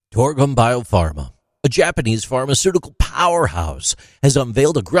Toregem Biopharma, a Japanese pharmaceutical powerhouse, has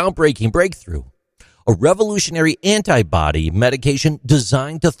unveiled a groundbreaking breakthrough, a revolutionary antibody medication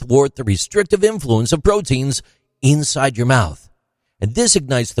designed to thwart the restrictive influence of proteins inside your mouth. And this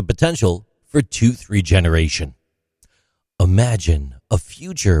ignites the potential for tooth regeneration. Imagine a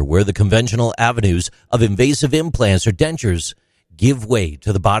future where the conventional avenues of invasive implants or dentures give way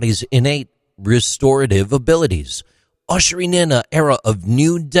to the body's innate restorative abilities, ushering in an era of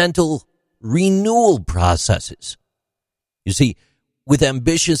new dental renewal processes. You see, with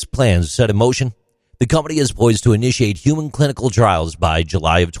ambitious plans set in motion, the company is poised to initiate human clinical trials by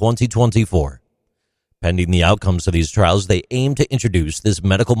July of 2024. Pending the outcomes of these trials, they aim to introduce this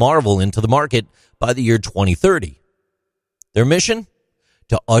medical marvel into the market by the year 2030. Their mission?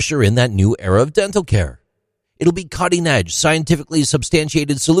 To usher in that new era of dental care. It'll be cutting-edge, scientifically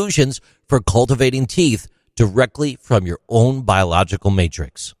substantiated solutions for cultivating teeth directly from your own biological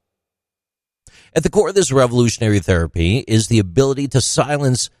matrix. At the core of this revolutionary therapy is the ability to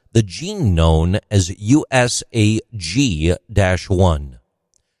silence the gene known as USAG-1.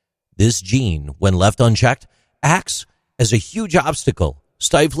 This gene, when left unchecked, acts as a huge obstacle,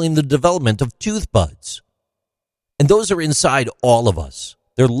 stifling the development of tooth buds. And those are inside all of us.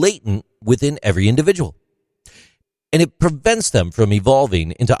 They're latent within every individual. And it prevents them from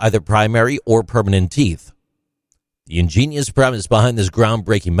evolving into either primary or permanent teeth. The ingenious premise behind this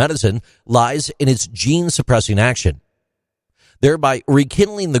groundbreaking medicine lies in its gene-suppressing action, thereby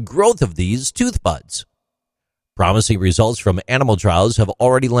rekindling the growth of these tooth buds. Promising results from animal trials have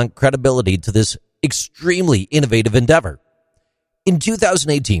already lent credibility to this extremely innovative endeavor. In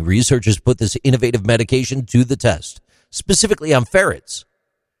 2018, researchers put this innovative medication to the test, specifically on ferrets.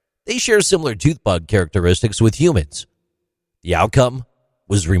 They share similar tooth bud characteristics with humans. The outcome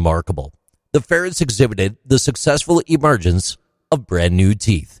was remarkable. The ferrets exhibited the successful emergence of brand new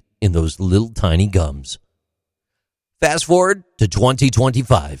teeth in those little tiny gums. Fast forward to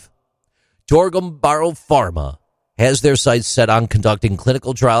 2025. Toregem Biopharma has their sights set on conducting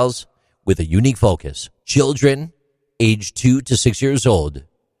clinical trials with a unique focus. Children aged 2 to 6 years old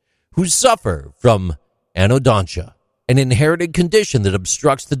who suffer from anodontia, an inherited condition that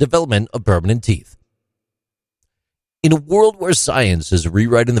obstructs the development of permanent teeth. In a world where science is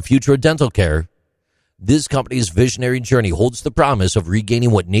rewriting the future of dental care, this company's visionary journey holds the promise of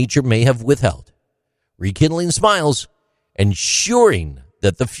regaining what nature may have withheld, rekindling smiles, ensuring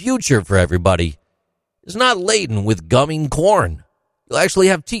that the future for everybody is not laden with gumming corn. You'll actually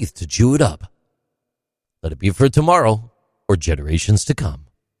have teeth to chew it up. Let it be for tomorrow or generations to come.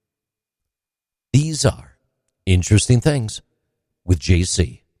 These are Interesting Things with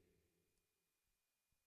JC.